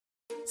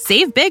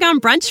Save big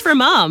on brunch for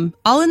mom,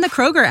 all in the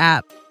Kroger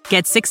app.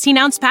 Get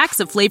 16-ounce packs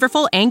of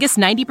flavorful Angus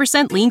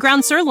 90% lean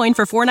ground sirloin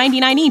for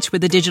 $4.99 each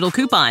with a digital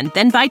coupon.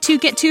 Then buy 2,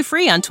 get 2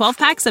 free on 12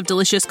 packs of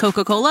delicious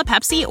Coca-Cola,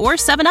 Pepsi, or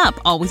 7-Up,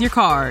 all with your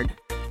card.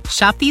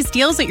 Shop these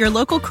deals at your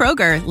local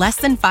Kroger, less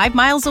than 5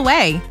 miles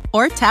away.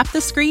 Or tap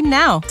the screen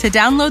now to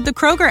download the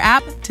Kroger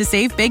app to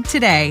save big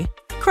today.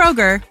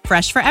 Kroger,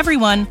 fresh for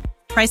everyone.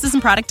 Prices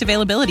and product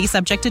availability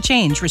subject to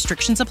change.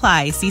 Restrictions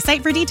apply. See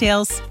site for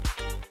details.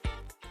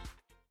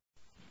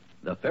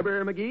 The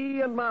Fibber,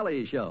 McGee, and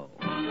Molly Show.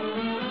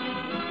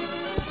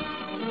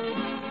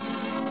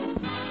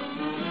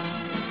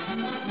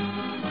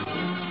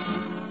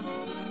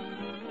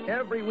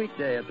 Every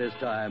weekday at this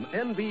time,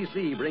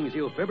 NBC brings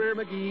you Fibber,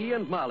 McGee,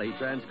 and Molly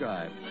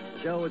transcribed.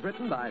 The show is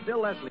written by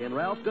Bill Leslie and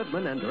Ralph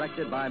Goodman and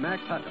directed by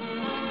Max Hutton.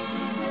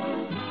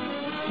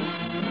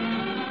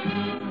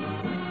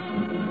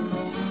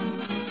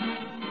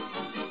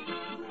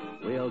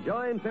 We'll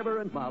join Fibber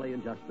and Molly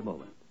in just a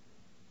moment.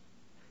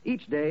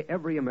 Each day,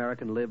 every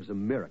American lives a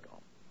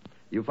miracle.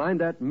 You find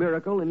that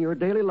miracle in your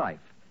daily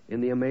life,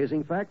 in the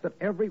amazing fact that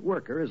every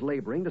worker is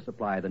laboring to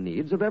supply the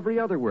needs of every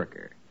other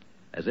worker.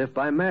 As if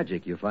by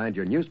magic, you find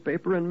your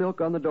newspaper and milk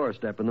on the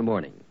doorstep in the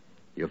morning.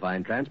 You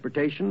find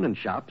transportation and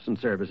shops and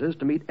services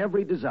to meet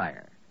every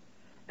desire.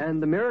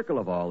 And the miracle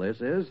of all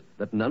this is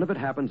that none of it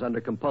happens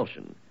under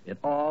compulsion. It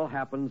all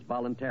happens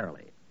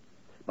voluntarily.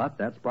 But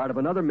that's part of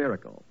another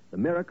miracle, the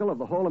miracle of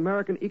the whole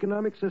American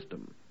economic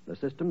system, the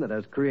system that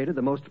has created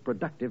the most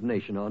productive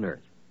nation on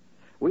earth.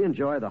 We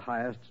enjoy the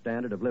highest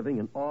standard of living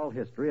in all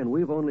history, and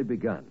we've only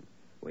begun.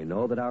 We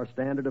know that our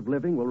standard of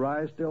living will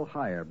rise still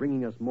higher,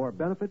 bringing us more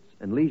benefits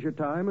and leisure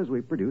time as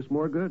we produce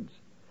more goods.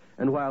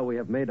 And while we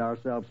have made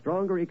ourselves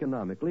stronger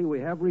economically,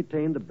 we have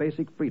retained the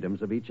basic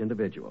freedoms of each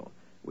individual.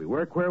 We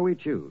work where we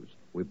choose.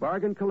 We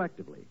bargain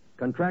collectively,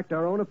 contract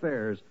our own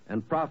affairs,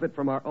 and profit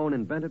from our own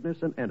inventiveness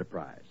and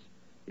enterprise.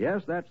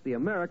 Yes, that's the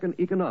American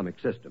economic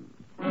system.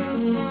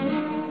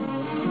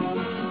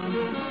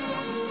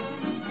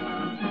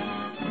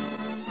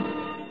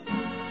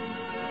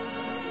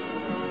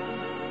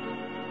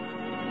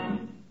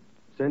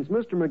 Since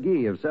Mr.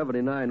 McGee of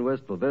 79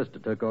 Wistful Vista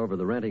took over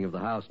the renting of the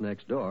house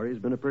next door, he's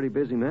been a pretty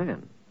busy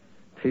man.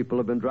 People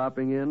have been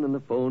dropping in and the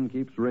phone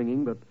keeps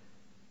ringing, but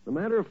the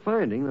matter of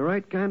finding the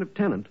right kind of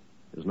tenant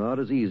is not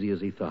as easy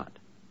as he thought.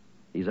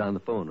 He's on the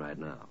phone right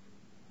now.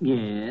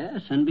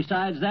 Yes, and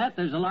besides that,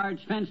 there's a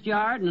large fenced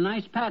yard and a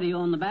nice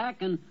patio in the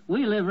back, and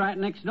we live right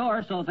next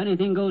door, so if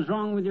anything goes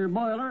wrong with your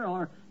boiler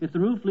or if the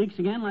roof leaks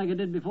again like it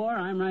did before,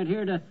 I'm right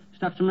here to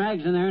stuff some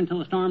rags in there until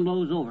the storm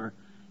blows over.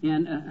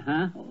 And,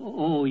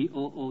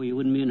 you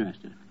wouldn't be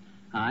interested.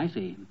 I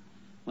see.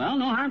 Well,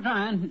 no harm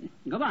trying.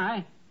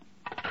 Goodbye.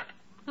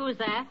 Who is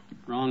that?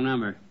 Wrong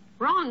number.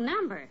 Wrong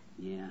number?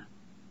 Yeah.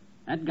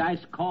 That guy's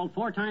called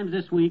 4 times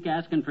this week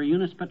asking for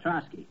Eunice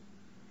Petrosky.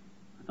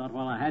 I thought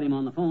while I had him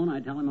on the phone,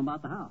 I'd tell him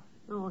about the house.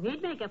 Oh,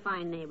 he'd make a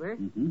fine neighbor.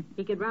 Mm-hmm.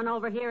 He could run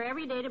over here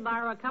every day to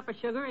borrow a cup of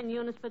sugar and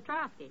Eunice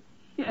Petrosky.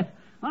 Yeah.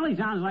 Well, he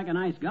sounds like a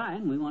nice guy,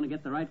 and we want to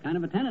get the right kind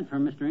of a tenant for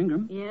Mr.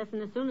 Ingram. Yes,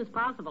 and as soon as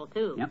possible,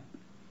 too. Yep.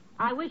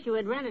 I wish you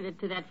had rented it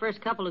to that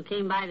first couple who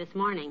came by this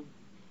morning.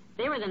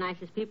 They were the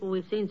nicest people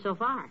we've seen so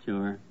far.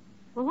 Sure.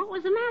 Well, what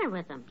was the matter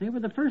with them? They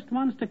were the first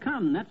ones to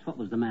come. That's what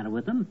was the matter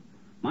with them.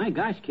 My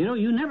gosh, kiddo,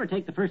 you never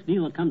take the first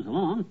deal that comes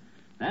along.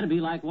 That'd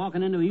be like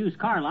walking into a used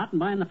car lot and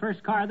buying the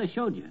first car they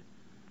showed you.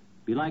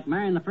 Be like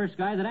marrying the first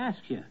guy that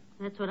asks you.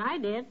 That's what I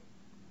did.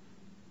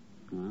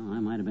 Well,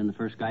 I might have been the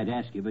first guy to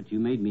ask you, but you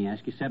made me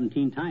ask you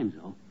 17 times,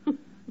 though.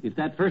 If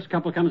that first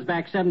couple comes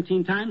back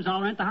 17 times,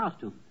 I'll rent the house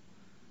to them.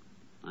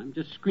 I'm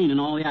just screening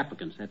all the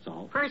applicants, that's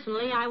all.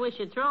 Personally, I wish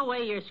you'd throw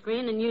away your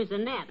screen and use a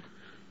net.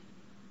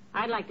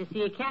 I'd like to see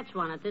you catch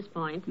one at this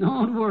point.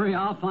 Don't worry,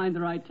 I'll find the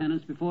right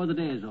tenants before the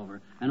day is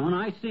over. And when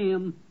I see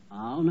them,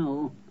 I'll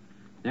know.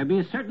 There'll be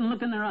a certain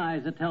look in their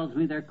eyes that tells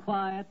me they're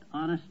quiet,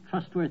 honest,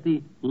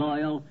 trustworthy,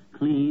 loyal,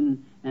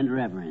 clean, and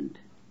reverent.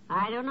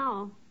 I don't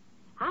know.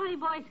 How many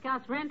Boy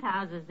Scouts rent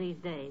houses these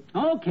days?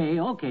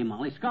 Okay,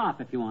 Molly.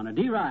 Scoff if you want to.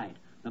 D-ride.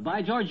 But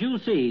by George, you'll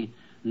see.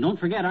 And don't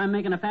forget, I'm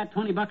making a fat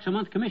 $20 a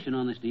month commission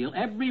on this deal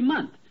every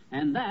month.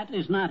 And that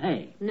is not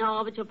hay.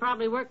 No, but you'll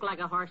probably work like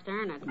a horse to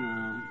earn it.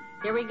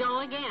 Here we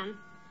go again.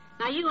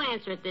 Now, you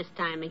answer it this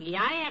time, McGee.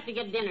 I have to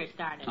get dinner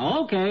started.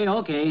 Okay.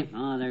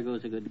 Oh, there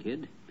goes a good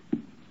kid.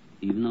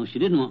 Even though she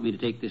didn't want me to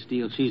take this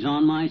deal, she's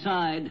on my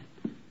side.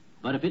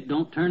 But if it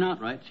don't turn out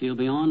right, she'll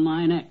be on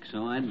my neck,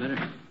 so I'd better...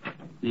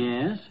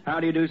 Yes? How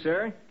do you do,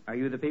 sir? Are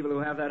you the people who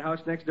have that house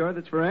next door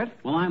that's for rent?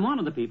 Well, I'm one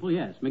of the people,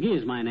 yes. McGee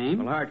is my name.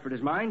 Well, Hartford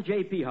is mine.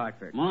 J.P.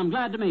 Hartford. Well, I'm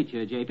glad to meet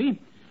you,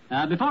 J.P.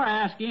 Before I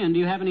ask you, do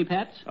you have any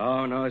pets?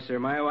 Oh, no, sir.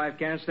 My wife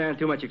can't stand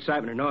too much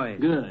excitement or noise.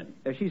 Good.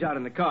 She's out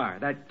in the car.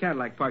 That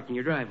Cadillac parked in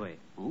your driveway.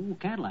 Oh,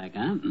 Cadillac,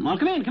 huh? Well,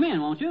 come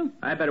in, won't you?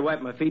 I better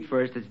wipe my feet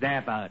first. It's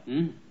damp out.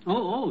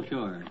 Oh,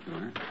 sure.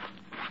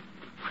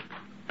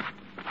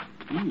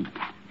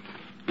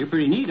 You're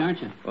pretty neat,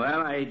 aren't you?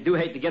 Well, I do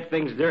hate to get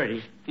things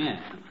dirty. Yeah.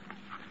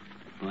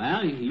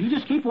 Well, you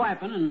just keep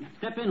wiping and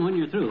step in when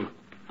you're through.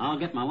 I'll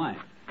get my wife.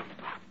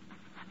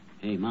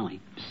 Hey, Molly.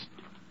 Psst.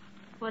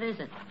 What is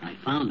it? I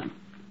found them.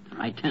 The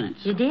right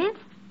tenants. You did?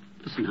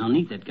 Listen how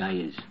neat that guy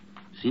is.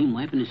 See him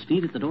wiping his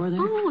feet at the door there?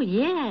 Oh,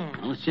 yeah.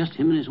 Well, it's just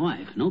him and his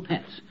wife. No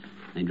pets.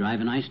 They drive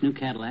a nice new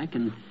Cadillac,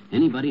 and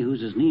anybody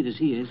who's as neat as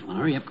he is, well,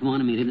 hurry up, come on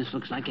and meet him. This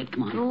looks like it.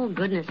 Come on. Oh,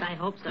 goodness, I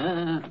hope so.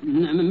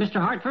 Mr.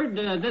 Hartford,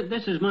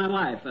 this is my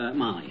wife,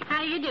 Molly.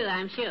 How do you do,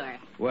 I'm sure.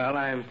 Well,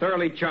 I'm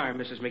thoroughly charmed,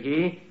 Mrs.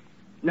 McGee.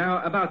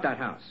 Now, about that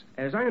house.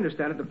 As I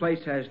understand it, the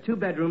place has 2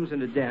 bedrooms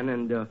and a den,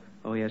 and,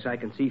 oh, yes, I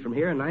can see from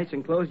here a nice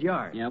enclosed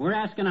yard. Yeah, we're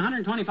asking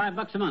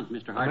 $125 a month,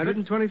 Mr. Hartford.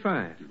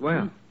 125.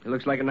 Well, it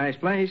looks like a nice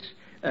place.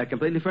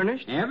 Completely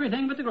furnished?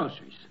 Everything but the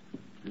groceries.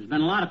 There's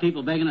been a lot of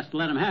people begging us to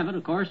let them have it,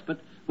 of course,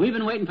 but we've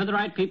been waiting for the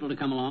right people to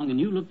come along, and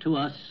you look to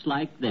us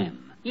like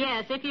them.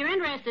 Yes, if you're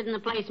interested in the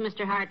place,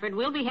 Mr. Hartford,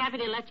 we'll be happy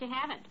to let you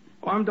have it.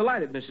 Oh, I'm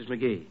delighted, Mrs.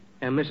 McGee.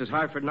 And Mrs.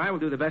 Hartford and I will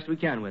do the best we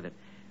can with it.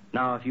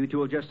 Now, if you two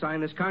will just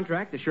sign this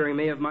contract assuring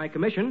me of my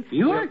commission...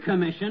 Your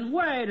commission?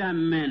 Wait a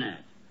minute.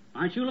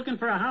 Aren't you looking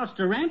for a house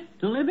to rent,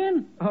 to live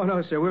in? Oh,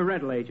 no, sir. We're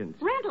rental agents.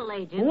 Rental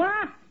agent?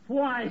 What?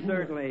 Why?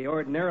 Certainly.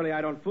 Ordinarily, I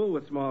don't fool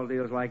with small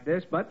deals like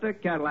this, but the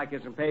Cadillac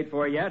isn't paid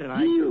for yet,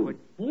 and You?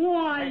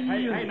 Why,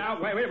 you? Hey,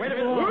 now, wait a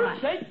minute.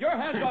 Take your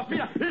hands off me.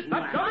 It's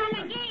not Oh,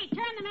 going. McGee,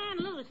 turn the man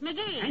loose.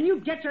 McGee. And you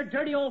get your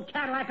dirty old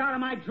Cadillac out of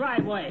my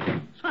driveway.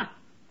 Huh.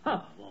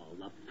 Oh, all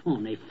the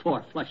phony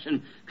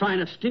four-flushing trying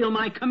to steal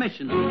my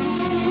commission.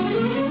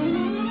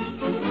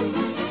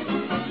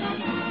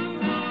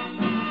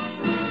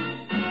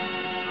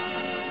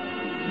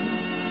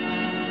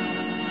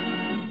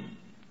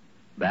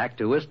 Back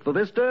to Wistful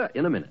Vista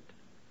in a minute.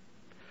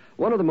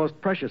 One of the most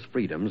precious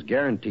freedoms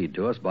guaranteed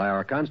to us by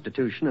our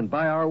Constitution and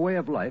by our way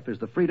of life is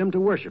the freedom to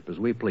worship as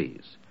we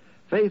please.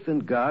 Faith in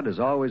God has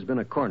always been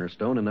a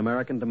cornerstone in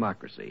American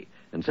democracy,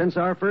 and since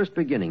our first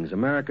beginnings,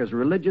 America's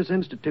religious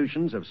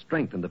institutions have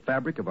strengthened the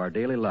fabric of our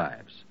daily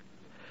lives.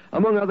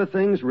 Among other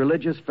things,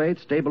 religious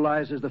faith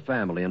stabilizes the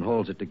family and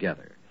holds it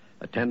together.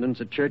 Attendance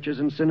at churches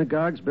and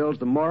synagogues builds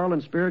the moral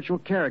and spiritual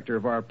character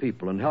of our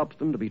people and helps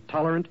them to be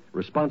tolerant,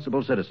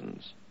 responsible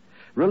citizens.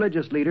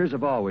 Religious leaders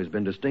have always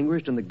been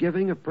distinguished in the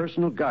giving of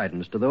personal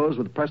guidance to those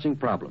with pressing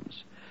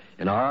problems.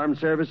 In our armed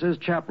services,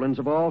 chaplains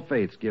of all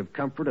faiths give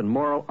comfort and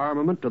moral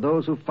armament to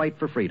those who fight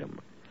for freedom.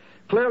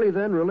 Clearly,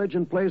 then,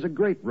 religion plays a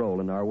great role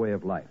in our way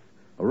of life,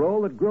 a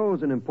role that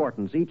grows in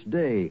importance each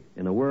day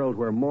in a world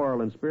where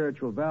moral and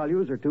spiritual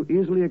values are too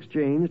easily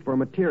exchanged for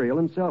material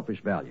and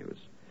selfish values.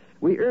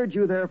 We urge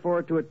you,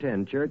 therefore, to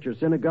attend church or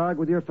synagogue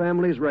with your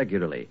families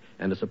regularly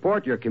and to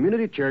support your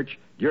community church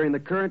during the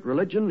current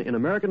Religion in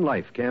American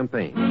Life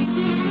campaign.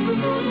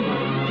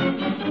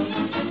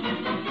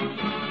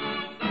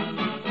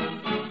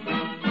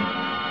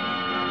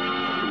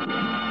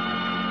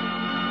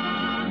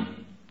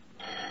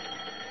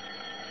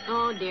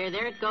 Oh, dear,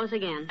 there it goes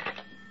again.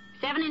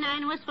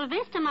 79 Wistful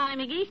Vista, Molly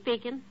McGee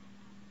speaking.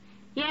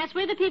 Yes,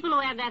 we're the people who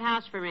have that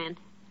house for rent.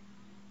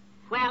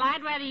 Well,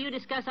 I'd rather you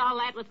discuss all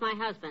that with my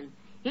husband.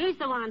 He's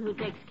the one who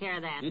takes care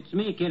of that. It's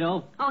me,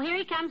 kiddo. Oh, here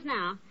he comes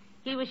now.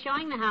 He was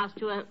showing the house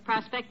to a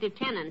prospective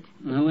tenant.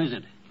 Who is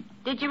it?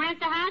 Did you rent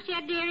the house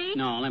yet, dearie?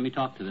 No, let me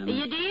talk to them.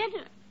 You did?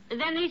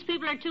 Then these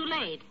people are too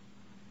late.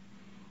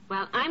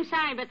 Well, I'm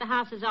sorry, but the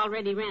house is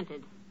already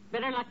rented.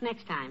 Better luck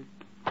next time.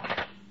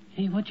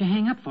 Hey, what'd you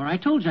hang up for? I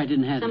told you I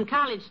didn't have Some it.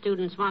 college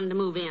students wanted to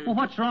move in. Well,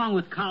 what's wrong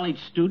with college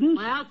students?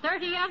 Well,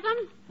 30 of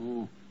them.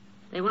 Oh.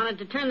 They wanted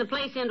to turn the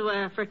place into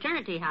a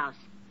fraternity house.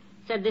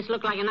 Said this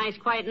looked like a nice,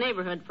 quiet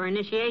neighborhood for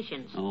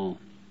initiations. Oh,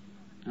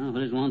 but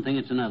there's one thing,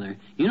 it's another.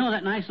 You know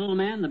that nice little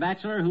man, the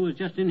bachelor, who was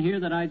just in here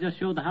that I just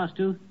showed the house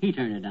to? He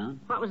turned it down.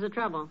 What was the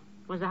trouble?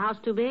 Was the house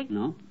too big?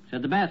 No.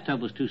 Said the bathtub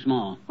was too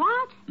small.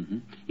 What? Mm-hmm.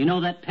 You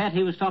know that pet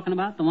he was talking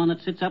about, the one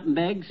that sits up and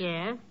begs?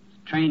 Yeah.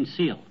 Trained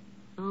seal.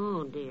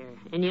 Oh, dear.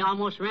 And you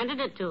almost rented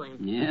it to him.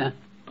 Yeah.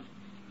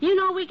 You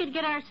know, we could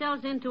get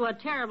ourselves into a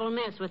terrible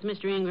mess with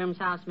Mr. Ingram's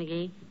house,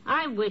 McGee.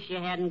 I wish you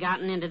hadn't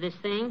gotten into this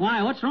thing.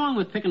 Why, what's wrong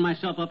with picking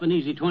myself up an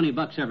easy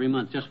 $20 every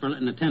month just for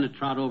letting a tenant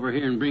trot over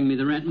here and bring me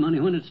the rent money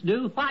when it's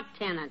due? What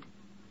tenant?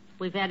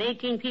 We've had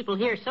 18 people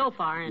here so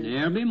far, and...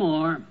 There'll be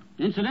more.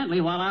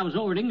 Incidentally, while I was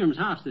over at Ingram's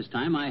house this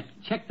time, I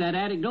checked that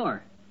attic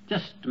door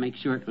just to make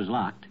sure it was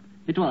locked.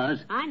 It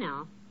was. I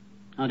know.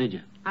 How did you?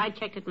 I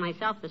checked it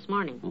myself this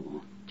morning,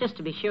 Oh. just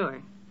to be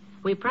sure.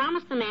 We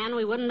promised the man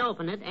we wouldn't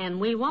open it, and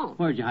we won't.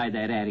 Where'd you hide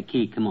that attic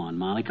key? Come on,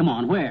 Molly. Come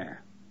on,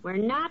 where? We're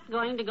not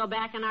going to go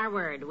back on our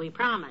word. We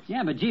promise.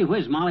 Yeah, but gee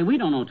whiz, Molly, we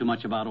don't know too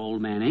much about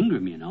old man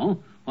Ingram, you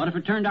know. What if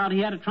it turned out he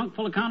had a trunk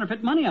full of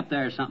counterfeit money up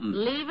there or something?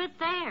 Leave it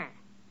there.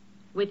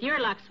 With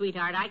your luck,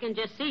 sweetheart, I can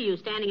just see you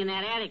standing in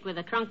that attic with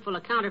a trunk full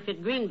of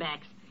counterfeit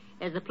greenbacks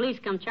as the police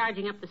come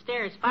charging up the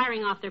stairs,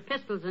 firing off their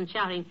pistols and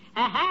shouting,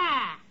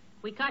 "Ha-ha!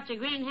 We caught you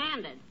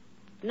green-handed."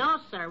 No,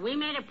 sir. We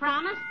made a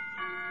promise.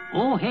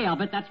 Oh, hey, I'll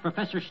bet that's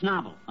Professor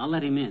Schnabel. I'll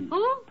let him in.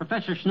 Who?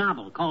 Professor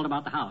Schnabel called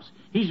about the house.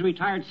 He's a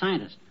retired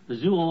scientist, a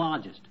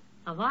zoologist.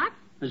 A what?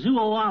 A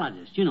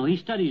zoologist. You know, he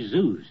studies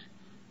zoos.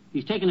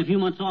 He's taken a few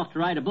months off to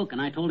write a book, and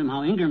I told him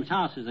how Ingram's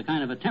house is a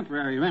kind of a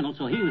temporary rental,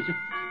 so he was...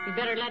 You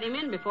better let him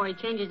in before he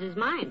changes his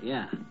mind.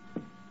 Yeah.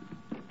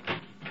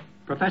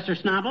 Professor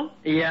Schnabel?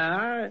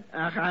 Yeah?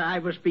 I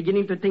was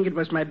beginning to think it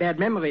was my bad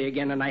memory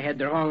again and I had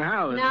the wrong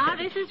house. No,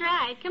 this is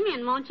right. Come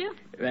in, won't you?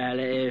 Well,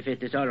 if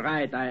it is all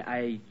right,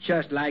 I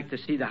just like to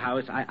see the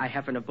house. I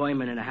have an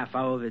appointment in a half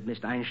hour with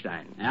Mr.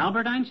 Einstein.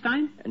 Albert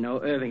Einstein? No,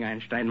 Irving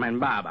Einstein, my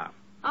barber.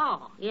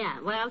 Oh, yeah.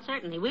 Well,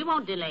 certainly. We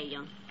won't delay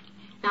you.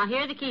 Now,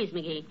 here are the keys,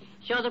 McGee.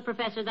 Show the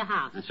professor the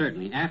house.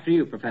 Certainly. After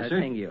you, Professor.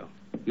 Thank you.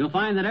 You'll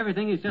find that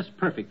everything is just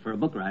perfect for a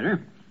book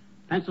writer.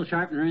 Pencil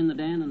sharpener in the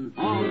den and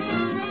all.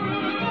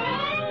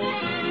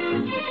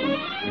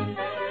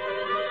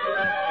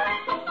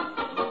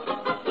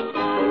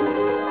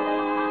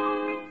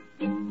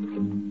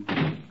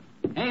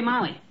 Hey,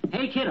 Molly.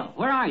 Hey, kiddo.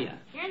 Where are you?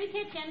 Here in the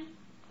kitchen.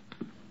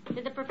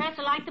 Did the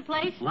professor like the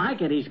place?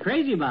 Like it. He's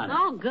crazy about it.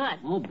 Oh, good.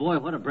 Oh, boy,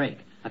 what a break.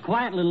 A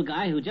quiet little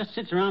guy who just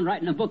sits around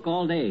writing a book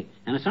all day.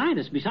 And a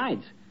scientist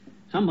besides.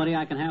 Somebody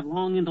I can have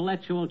long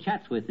intellectual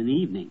chats with in the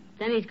evening.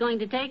 Then he's going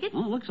to take it?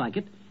 Oh, looks like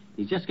it.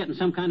 He's just getting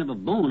some kind of a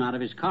bone out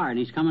of his car, and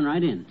he's coming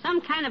right in.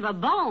 Some kind of a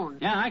bone.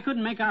 Yeah, I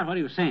couldn't make out what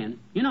he was saying.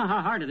 You know how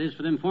hard it is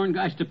for them foreign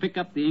guys to pick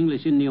up the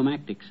English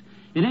idiomatics.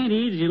 It ain't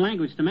easy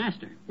language to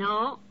master.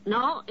 No,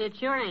 it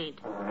sure ain't.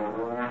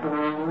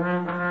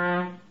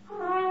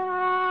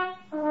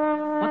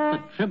 What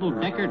the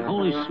triple-deckered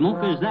holy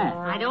smoke is that?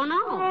 I don't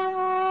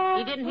know.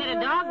 He didn't hit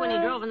a dog when he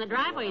drove in the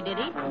driveway, did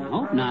he? I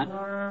hope not.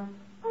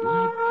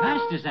 My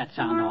gosh, does that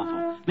sound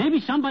awful. Maybe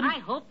somebody... I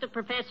hope the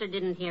professor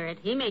didn't hear it.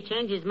 He may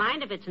change his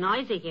mind if it's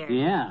noisy here.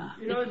 Yeah.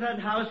 You know, that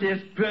house is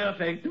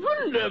perfect.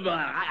 Wunderbar.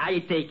 I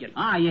take it.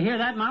 Ah, you hear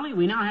that, Molly?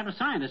 We now have a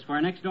scientist for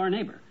our next-door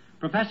neighbor.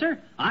 Professor,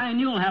 I and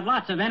you'll have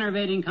lots of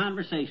enervating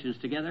conversations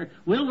together.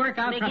 We'll work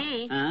out...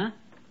 McGee.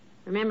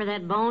 Remember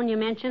that bone you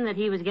mentioned that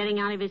he was getting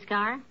out of his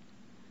car?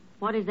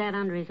 What is that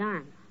under his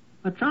arm?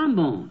 A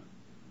trombone.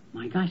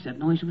 My gosh, that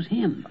noise was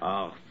him.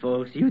 Oh,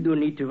 folks, you don't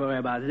need to worry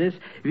about this.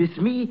 With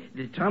me,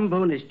 the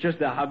trombone is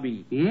just a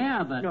hobby.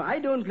 Yeah, but... No, I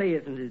don't play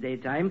it in the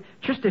daytime.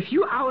 Just a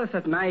few hours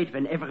at night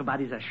when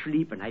everybody's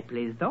asleep and I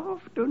play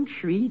soft and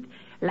sweet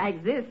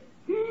like this.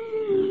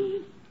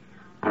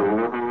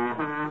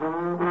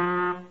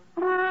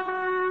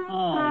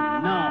 Oh,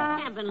 no.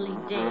 Heavenly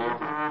days.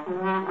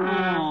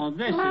 Oh,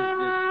 this is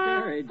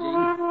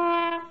discouraging.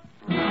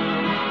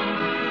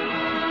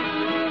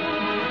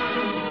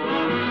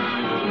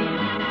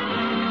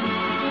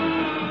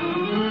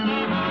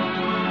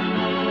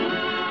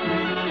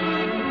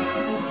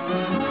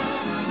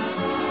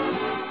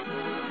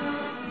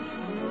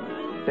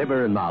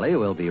 Fibber and Molly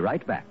will be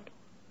right back.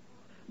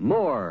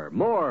 More.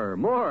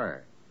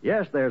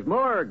 Yes, there's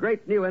more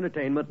great new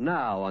entertainment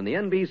now on the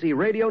NBC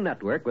Radio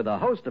Network with a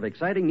host of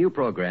exciting new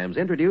programs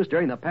introduced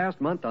during the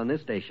past month on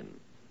this station.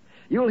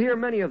 You'll hear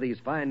many of these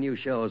fine new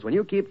shows when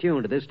you keep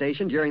tuned to this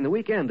station during the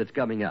weekend that's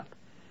coming up.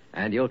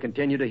 And you'll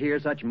continue to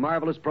hear such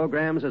marvelous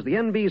programs as the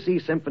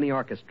NBC Symphony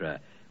Orchestra,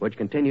 which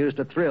continues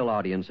to thrill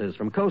audiences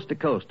from coast to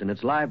coast in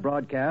its live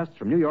broadcasts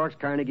from New York's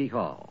Carnegie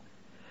Hall.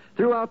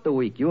 Throughout the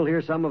week, you'll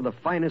hear some of the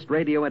finest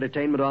radio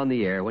entertainment on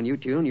the air when you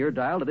tune your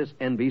dial to this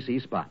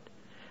NBC spot.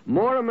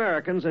 More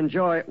Americans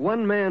enjoy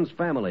One Man's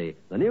Family,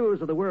 the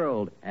news of the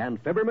world,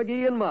 and Fibber,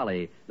 McGee, and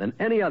Molly than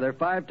any other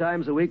 5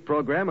 times a week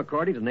program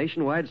according to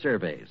nationwide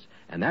surveys.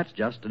 And that's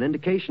just an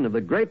indication of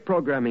the great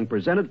programming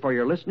presented for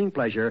your listening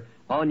pleasure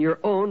on your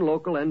own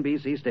local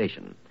NBC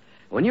station.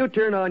 When you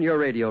turn on your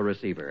radio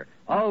receiver,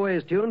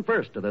 always tune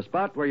first to the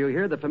spot where you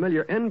hear the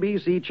familiar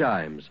NBC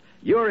chimes,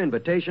 your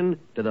invitation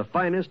to the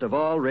finest of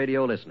all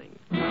radio listening.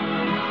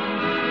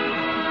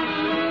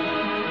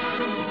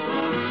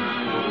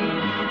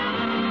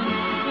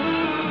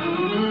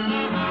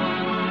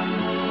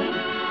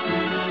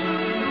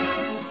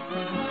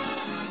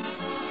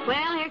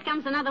 Well, here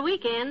comes another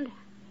weekend.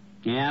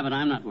 Yeah, but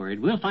I'm not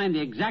worried. We'll find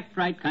the exact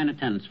right kind of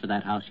tenants for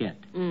that house yet.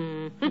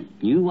 Mm-hmm.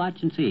 You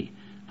watch and see.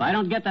 If I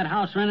don't get that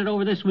house rented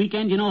over this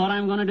weekend, you know what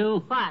I'm going to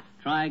do? What?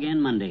 Try again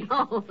Monday.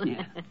 Oh.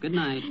 Yeah. Good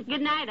night. Good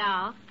night,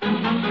 all.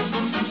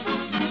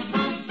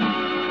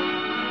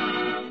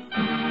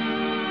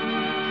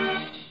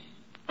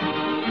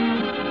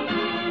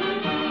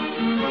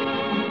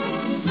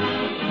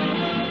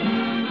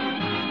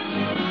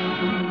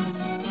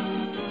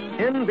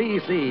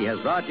 NBC has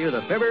brought you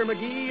the Fibber,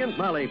 McGee, and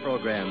Molly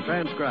program,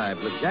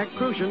 transcribed with Jack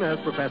Crucian as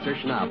Professor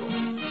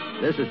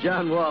Schnabel. This is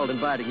John Wald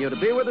inviting you to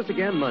be with us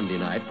again Monday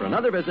night for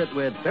another visit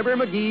with Fibber,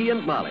 McGee,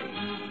 and Molly.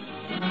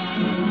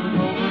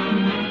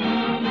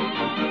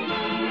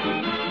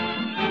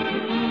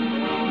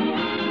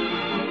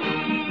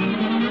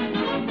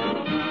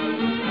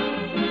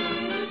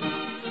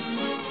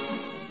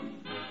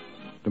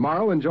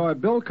 Tomorrow, enjoy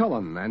Bill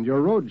Cullen and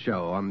your road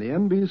show on the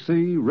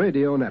NBC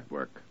Radio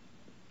Network.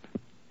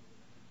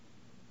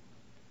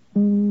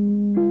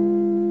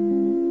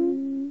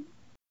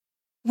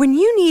 When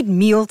you need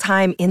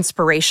mealtime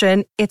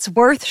inspiration, it's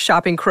worth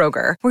shopping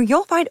Kroger, where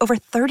you'll find over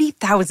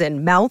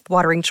 30,000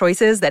 mouth-watering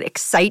choices that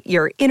excite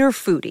your inner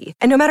foodie.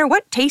 And no matter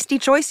what tasty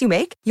choice you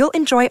make, you'll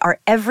enjoy our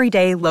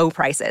everyday low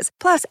prices,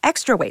 plus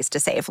extra ways to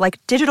save, like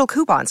digital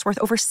coupons worth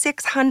over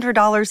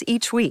 $600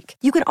 each week.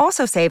 You can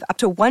also save up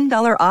to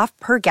 $1 off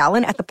per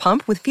gallon at the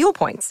pump with fuel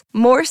points.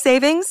 More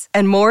savings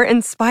and more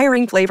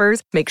inspiring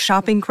flavors make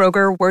shopping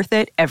Kroger worth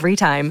it every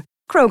time.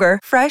 Kroger,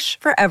 fresh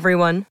for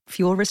everyone.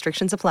 Fuel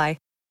restrictions apply.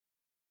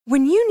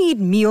 When you need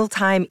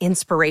mealtime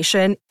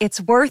inspiration,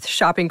 it's worth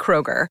shopping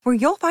Kroger, where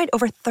you'll find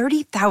over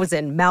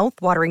 30,000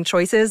 mouth-watering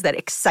choices that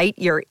excite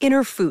your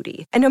inner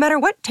foodie. And no matter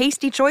what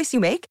tasty choice you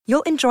make,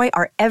 you'll enjoy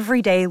our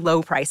everyday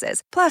low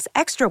prices, plus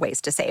extra ways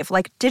to save,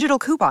 like digital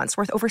coupons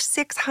worth over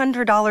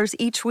 $600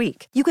 each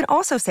week. You can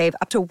also save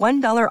up to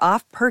 $1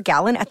 off per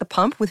gallon at the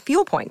pump with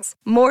fuel points.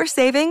 More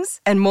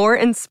savings and more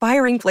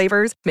inspiring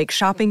flavors make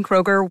shopping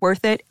Kroger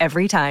worth it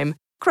every time.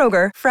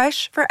 Kroger,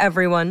 fresh for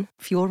everyone.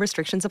 Fuel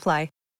restrictions apply.